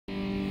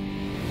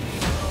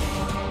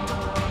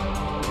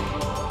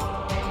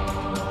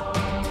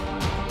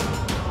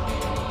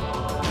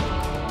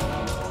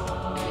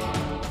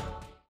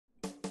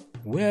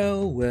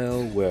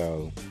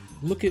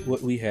look at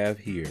what we have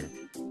here.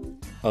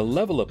 A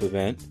level up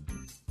event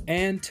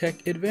and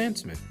tech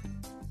advancement.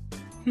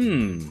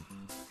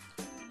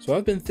 So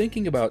I've been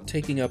thinking about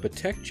taking up a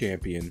tech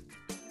champion,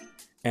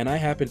 and I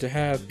happen to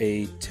have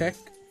a tech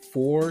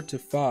 4 to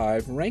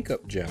 5 rank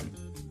up gem.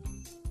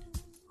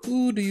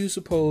 Who do you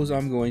suppose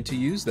I'm going to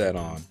use that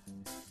on?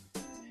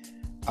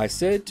 I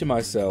said to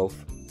myself,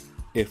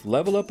 if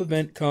level up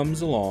event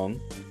comes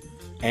along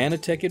and a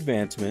tech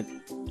advancement,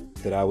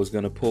 that I was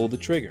going to pull the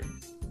trigger.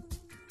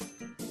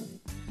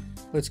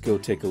 Let's go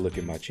take a look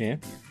at my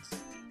champions.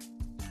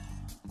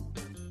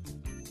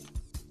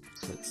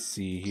 Let's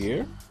see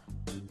here.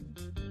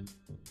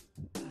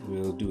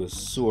 We'll do a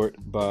sort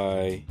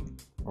by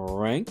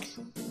rank.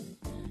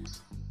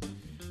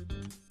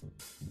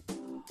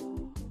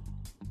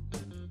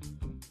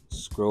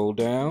 Scroll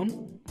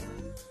down.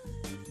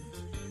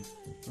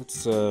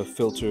 Let's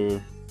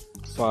filter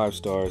 5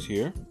 stars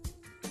here.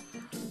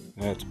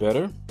 That's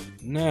better.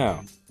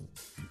 Now,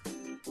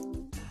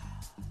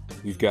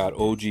 we've got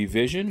OG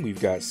Vision,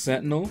 we've got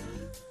Sentinel.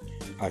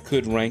 I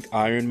could rank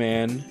Iron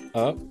Man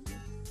up.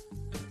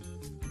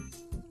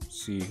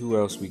 Let's see who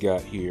else we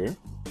got here.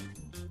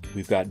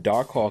 We've got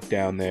Darkhawk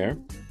down there.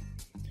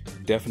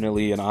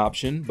 Definitely an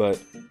option,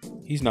 but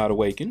he's not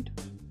awakened.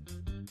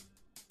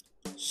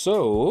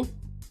 So,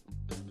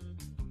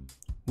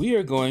 we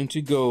are going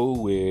to go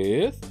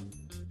with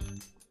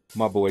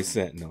my boy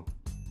Sentinel.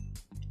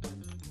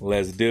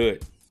 Let's do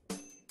it.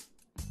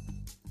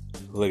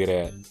 Look at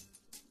that.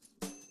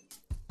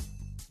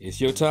 It's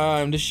your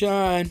time to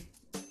shine.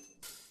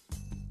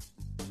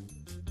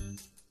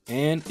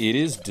 And it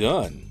is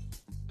done.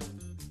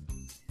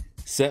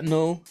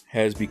 Sentinel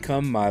has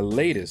become my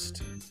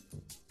latest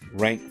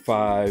rank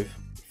 5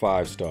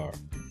 5-star.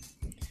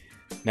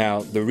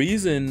 Now, the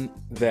reason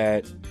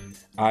that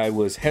I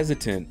was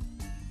hesitant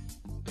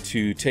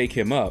to take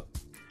him up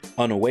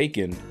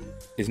unawakened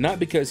is not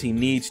because he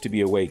needs to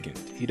be awakened.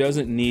 He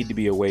doesn't need to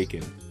be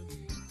awakened.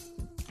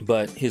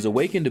 But his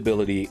awakened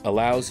ability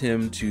allows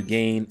him to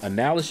gain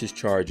analysis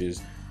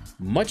charges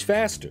much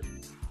faster.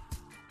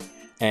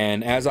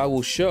 And as I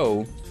will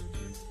show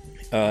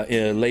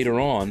later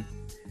on,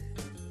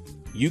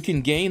 you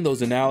can gain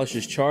those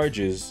analysis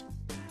charges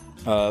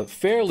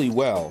fairly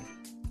well.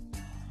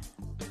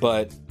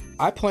 But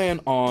I plan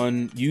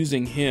on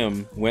using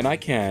him when I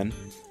can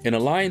in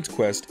Alliance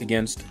Quest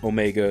against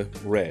Omega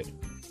Red.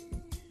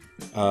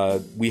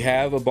 We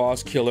have a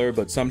boss killer,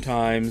 but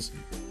sometimes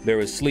they're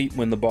asleep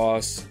when the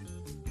boss,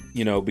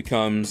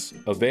 becomes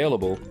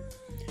available.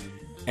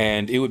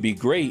 And it would be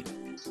great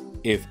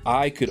if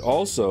I could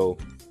also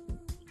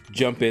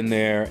jump in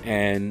there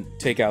and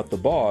take out the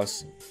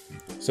boss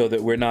so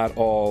that we're not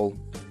all,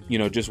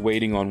 just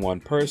waiting on one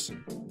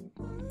person.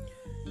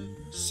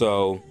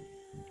 So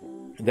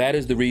that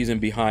is the reason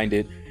behind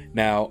it.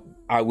 Now,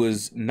 I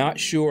was not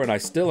sure, and I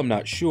still am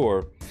not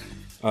sure.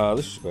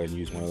 Let's just go ahead and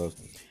use one of those.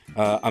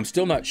 I'm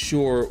still not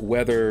sure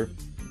whether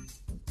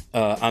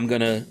I'm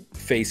gonna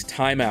face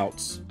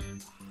timeouts,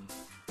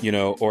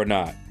 or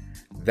not.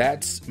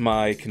 That's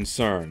my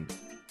concern.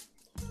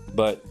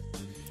 But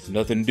there's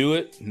nothing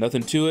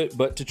to it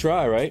but to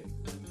try, right?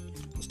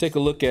 Let's take a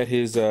look at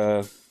his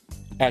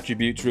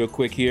attributes real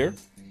quick here,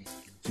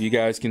 so you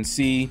guys can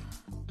see,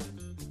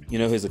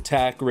 his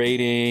attack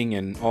rating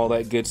and all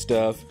that good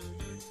stuff.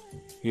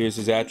 Here's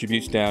his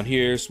attributes down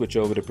here. Switch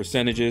over to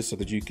percentages so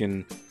that you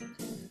can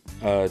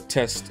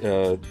test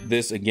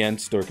this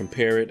against or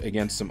compare it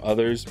against some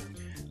others.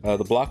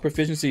 The block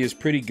proficiency is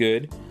pretty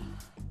good.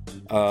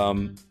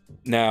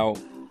 Now,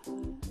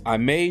 I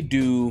may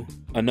do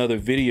another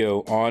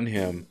video on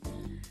him,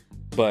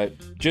 but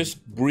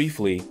just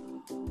briefly,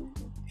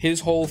 his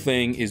whole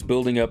thing is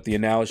building up the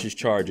analysis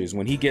charges.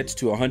 When he gets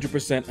to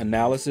 100%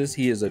 analysis,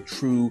 he is a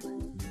true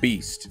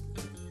beast.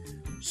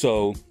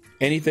 So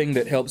anything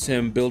that helps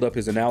him build up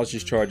his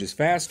analysis charges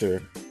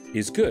faster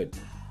is good.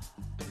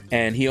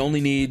 And he only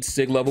needs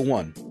SIG level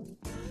 1.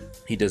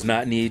 He does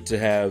not need to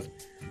have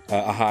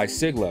a high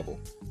SIG level.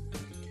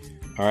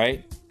 All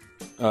right.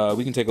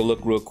 We can take a look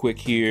real quick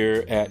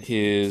here at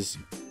his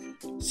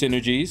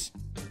synergies.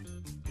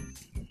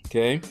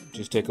 Okay,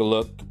 just take a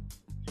look.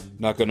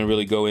 Not going to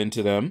really go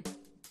into them.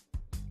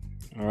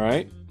 All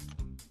right.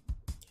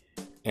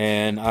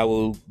 And I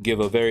will give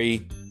a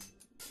very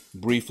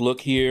brief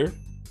look here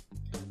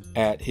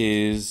at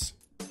his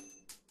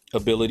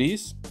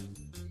abilities.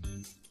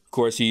 Of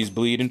course, he's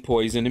bleed and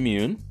poison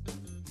immune.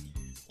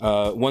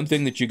 One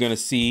thing that you're going to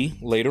see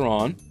later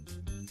on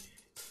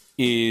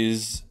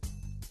is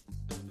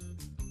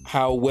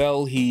how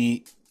well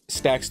he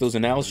stacks those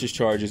analysis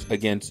charges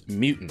against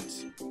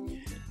mutants.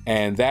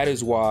 And that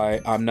is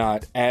why I'm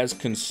not as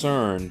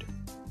concerned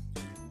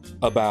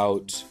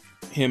about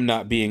him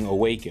not being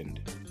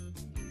awakened.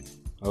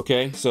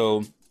 Okay,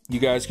 so you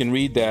guys can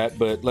read that,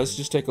 but let's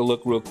just take a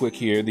look real quick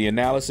here. The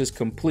analysis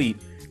complete,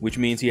 which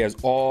means he has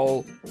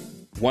all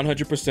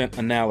 100%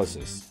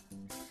 analysis.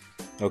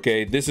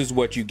 Okay, this is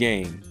what you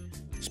gain.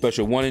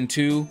 Special 1 and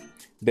 2,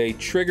 they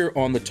trigger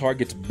on the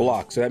target's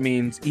block. So that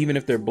means even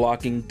if they're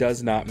blocking,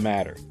 does not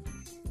matter.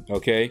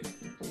 Okay,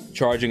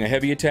 Charging a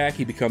heavy attack,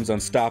 he becomes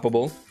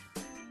unstoppable.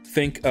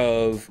 Think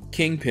of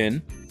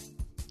Kingpin,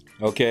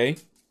 okay?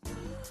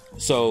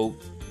 So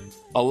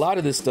a lot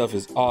of this stuff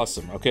is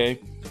awesome, okay?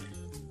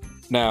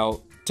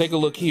 Now, take a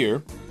look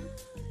here.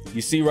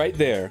 You see right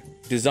there,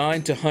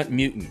 designed to hunt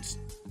mutants.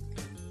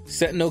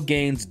 Sentinel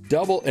gains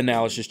double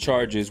analysis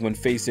charges when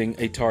facing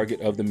a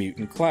target of the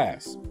mutant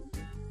class.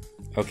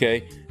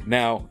 Okay,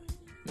 now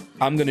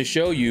I'm going to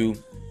show you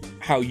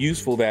how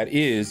useful that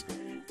is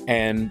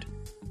and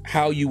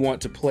how you want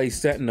to play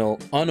Sentinel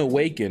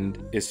unawakened,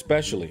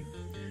 especially.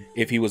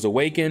 If he was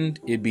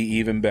awakened, it'd be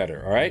even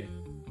better, all right?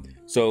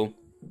 So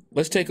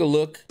let's take a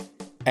look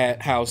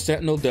at how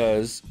Sentinel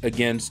does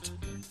against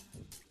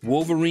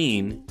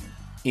Wolverine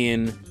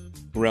in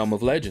Realm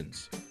of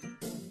Legends.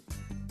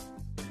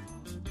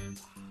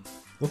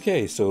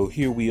 Okay, so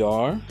here we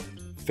are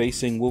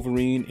facing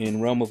Wolverine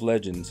in Realm of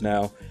Legends.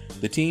 Now,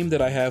 the team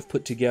that I have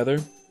put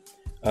together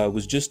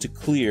was just to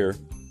clear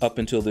up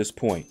until this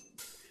point.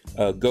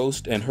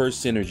 Ghost and her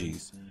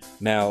synergies.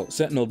 Now,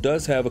 Sentinel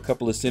does have a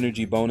couple of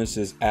synergy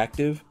bonuses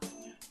active,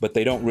 but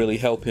they don't really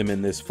help him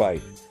in this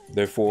fight.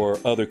 They're for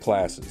other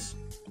classes,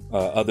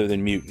 other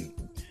than Mutant.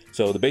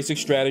 So the basic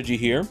strategy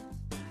here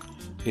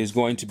is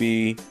going to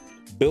be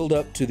build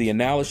up to the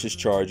analysis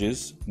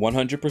charges,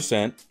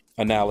 100%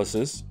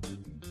 analysis,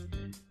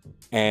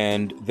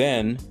 and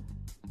then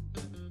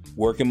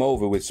work him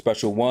over with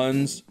special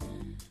ones,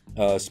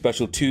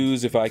 special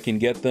twos if I can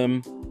get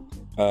them,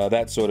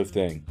 that sort of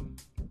thing.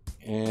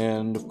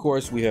 And of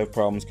course we have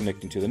problems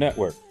connecting to the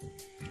network.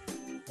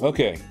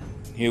 Okay,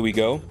 here we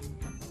go.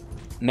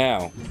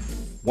 Now,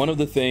 one of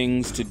the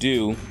things to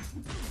do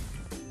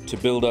to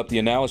build up the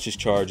analysis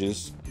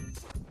charges,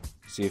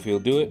 see if he'll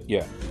do it,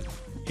 yeah,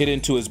 hit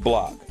into his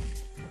block.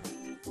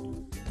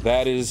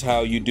 That is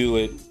how you do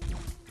it,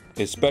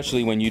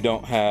 especially when you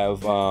don't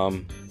have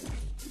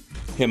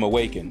him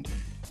awakened.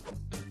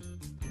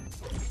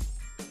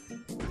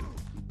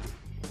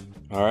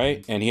 All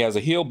right, and he has a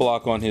heal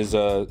block on his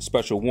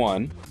special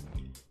one,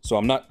 so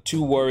I'm not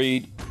too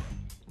worried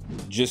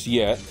just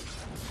yet.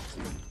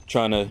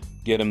 Trying to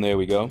get him, there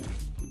we go.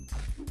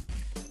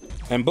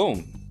 And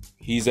boom,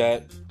 he's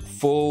at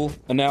full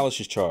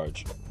analysis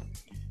charge.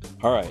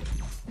 All right,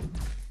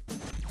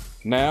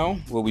 now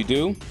what we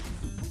do,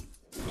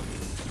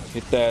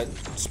 hit that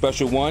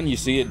special one. You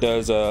see it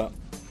does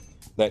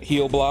that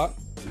heal block.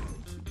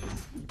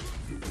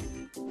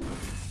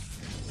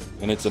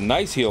 And it's a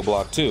nice heal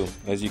block too,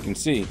 as you can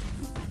see.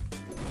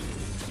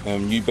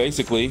 And you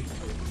basically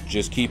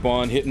just keep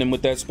on hitting him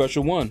with that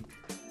special one.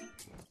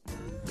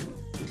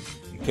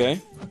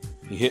 Okay,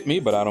 he hit me,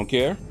 but I don't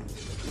care.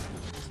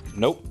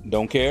 Nope,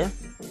 don't care.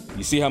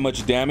 You see how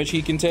much damage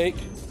he can take?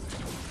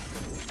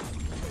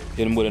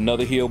 Hit him with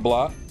another heal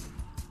block.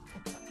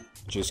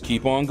 Just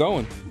keep on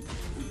going.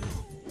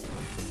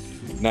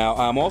 Now,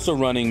 I'm also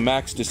running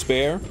Max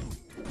Despair.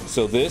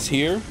 So this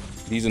here,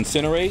 these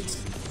incinerates,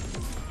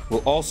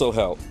 will also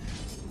help.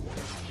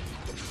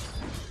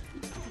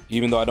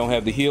 Even though I don't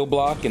have the heal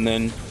block, and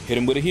then hit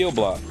him with a heal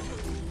block.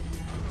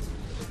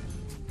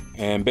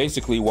 And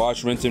basically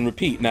wash, rinse, and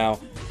repeat. Now,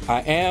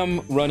 I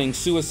am running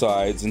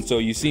suicides, and so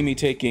you see me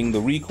taking the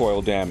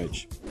recoil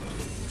damage.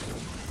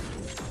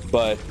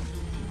 But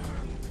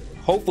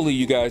hopefully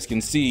you guys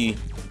can see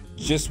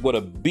just what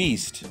a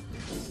beast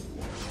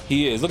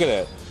he is. Look at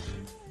that.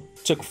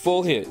 Took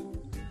full hit.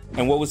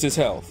 And what was his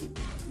health?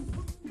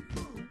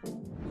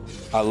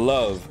 I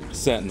love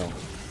Sentinel.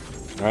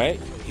 All right,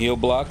 heal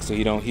block so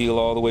you don't heal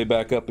all the way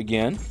back up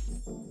again.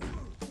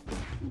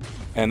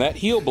 And that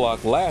heal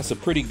block lasts a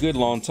pretty good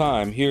long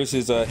time. Here's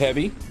his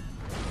heavy.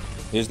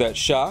 Here's that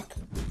shock.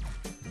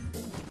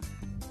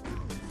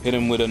 Hit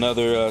him with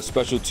another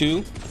special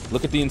 2.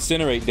 Look at the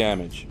incinerate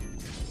damage.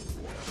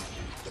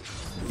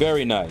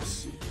 Very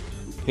nice.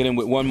 Hit him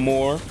with one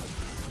more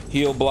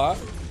heal block.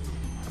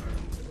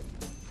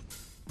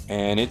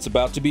 And it's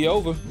about to be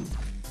over.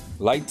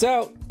 Lights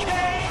out.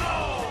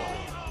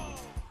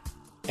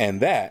 And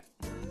that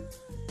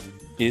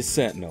is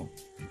Sentinel.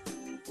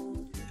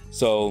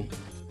 So,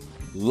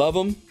 love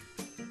him.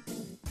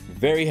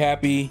 Very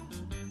happy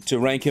to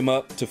rank him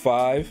up to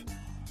 5.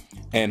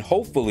 And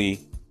hopefully,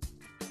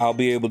 I'll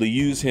be able to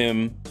use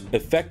him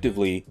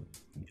effectively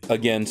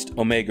against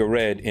Omega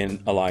Red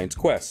in Alliance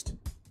Quest.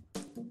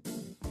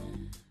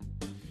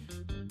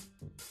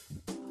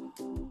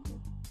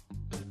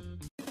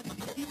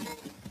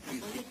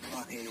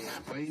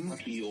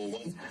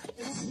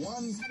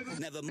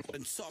 Never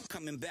MCOC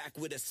coming back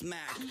with a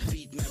smack.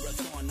 Beat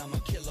marathon, I'm a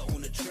killer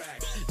on the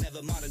track.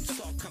 Never modern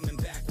talk coming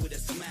back with a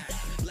smack.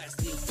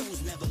 Blasting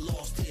fools never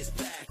lost his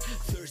back.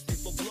 Thirsty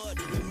for blood,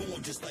 even more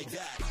just like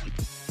that.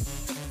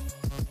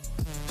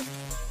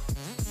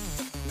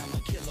 I'm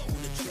a killer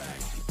on the track.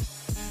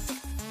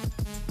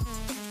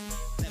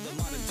 Never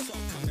modern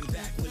talk coming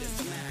back with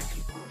a smack.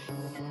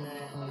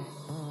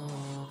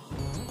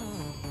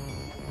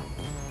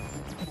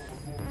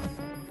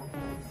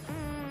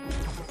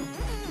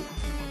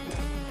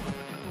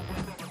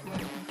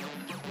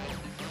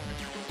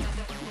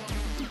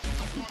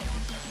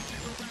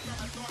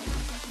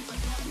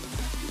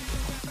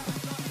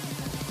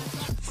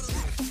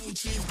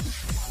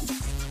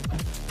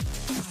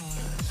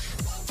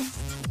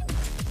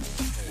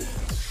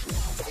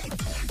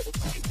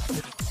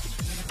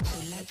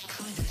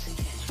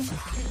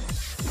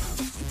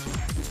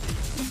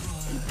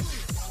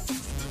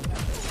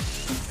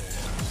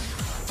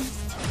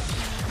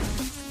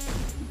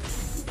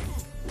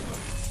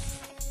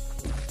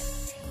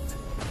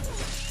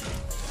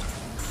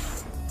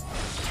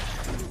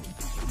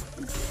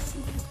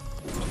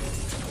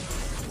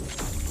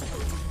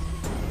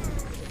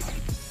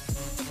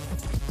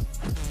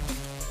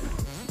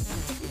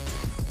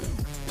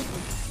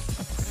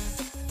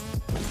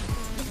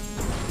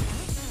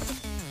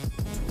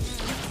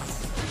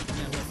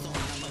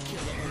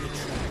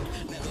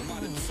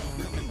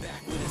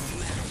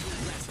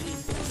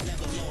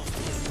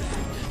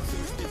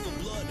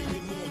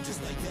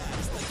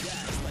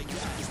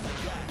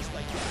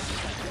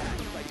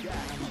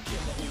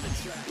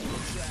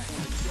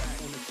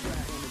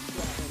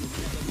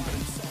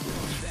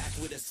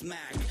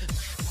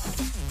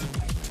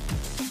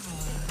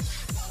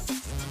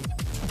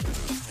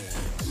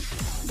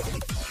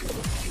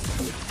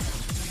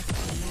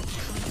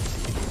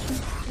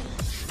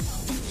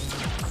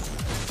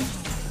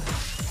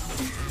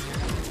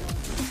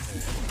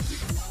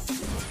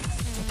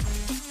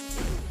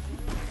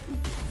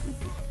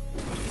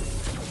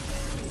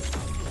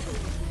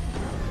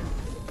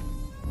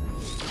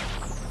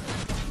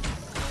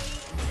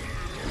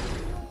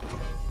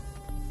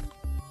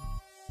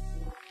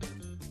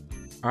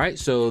 All right,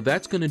 so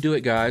that's going to do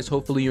it, guys.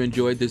 Hopefully you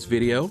enjoyed this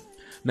video.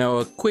 Now,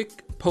 a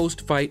quick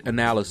post-fight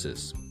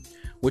analysis.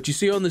 What you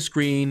see on the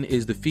screen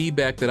is the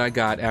feedback that I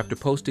got after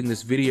posting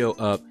this video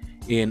up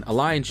in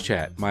Alliance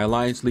Chat. My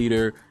Alliance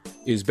leader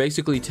is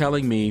basically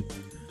telling me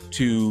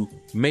to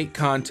make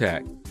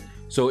contact.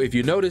 So if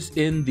you notice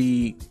in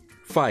the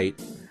fight,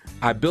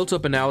 I built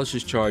up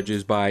analysis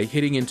charges by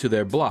hitting into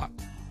their block,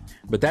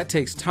 but that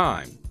takes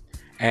time.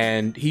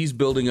 And he's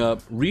building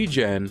up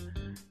regen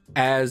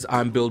as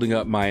I'm building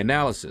up my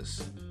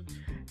analysis.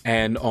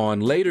 And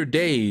on later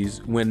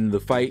days, when the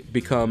fight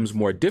becomes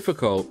more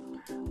difficult,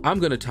 I'm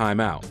gonna time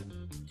out.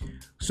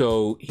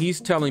 So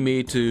he's telling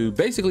me to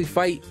basically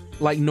fight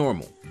like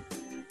normal.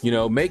 You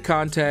know, make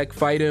contact,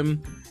 fight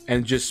him,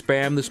 and just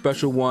spam the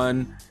special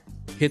 1,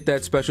 hit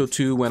that special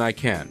 2 when I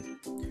can.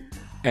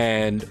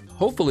 And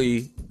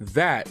hopefully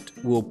that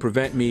will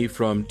prevent me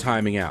from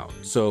timing out.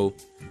 So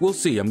we'll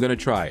see, I'm gonna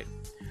try it.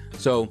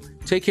 So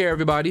take care,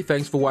 everybody.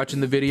 Thanks for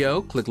watching the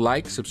video. Click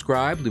like,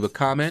 subscribe, leave a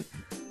comment.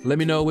 Let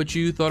me know what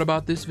you thought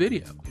about this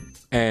video.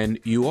 And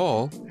you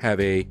all have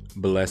a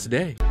blessed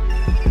day.